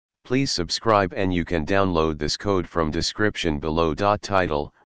Please subscribe and you can download this code from description below.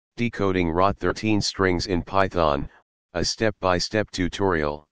 Title: Decoding rot13 strings in Python, a step-by-step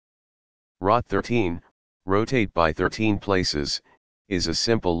tutorial. Rot13, rotate by 13 places, is a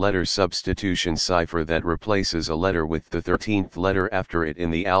simple letter substitution cipher that replaces a letter with the 13th letter after it in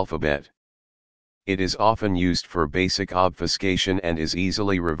the alphabet. It is often used for basic obfuscation and is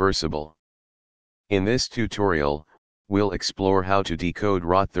easily reversible. In this tutorial, we'll explore how to decode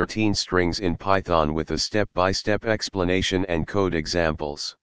rot13 strings in Python with a step-by-step explanation and code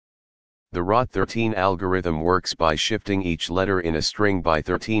examples. The rot13 algorithm works by shifting each letter in a string by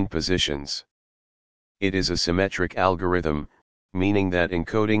 13 positions. It is a symmetric algorithm, meaning that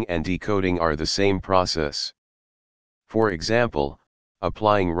encoding and decoding are the same process. For example,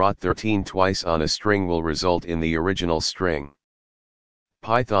 applying rot13 twice on a string will result in the original string.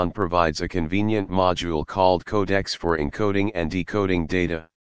 Python provides a convenient module called codecs for encoding and decoding data.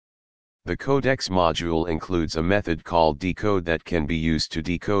 The codecs module includes a method called decode that can be used to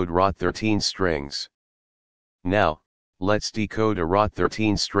decode rot13 strings. Now, let's decode a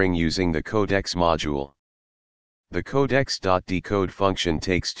rot13 string using the codecs module. The codecs.decode function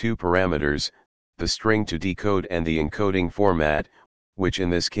takes two parameters, the string to decode and the encoding format, which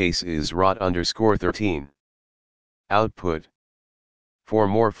in this case is rot_13. Output. For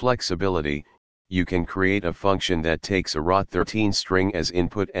more flexibility, you can create a function that takes a rot13 string as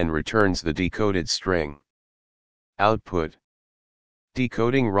input and returns the decoded string. Output.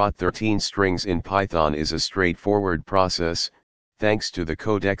 Decoding rot13 strings in Python is a straightforward process, thanks to the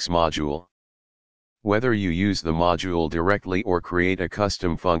codecs module. Whether you use the module directly or create a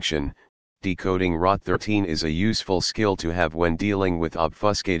custom function, decoding rot13 is a useful skill to have when dealing with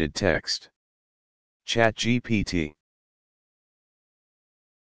obfuscated text. ChatGPT.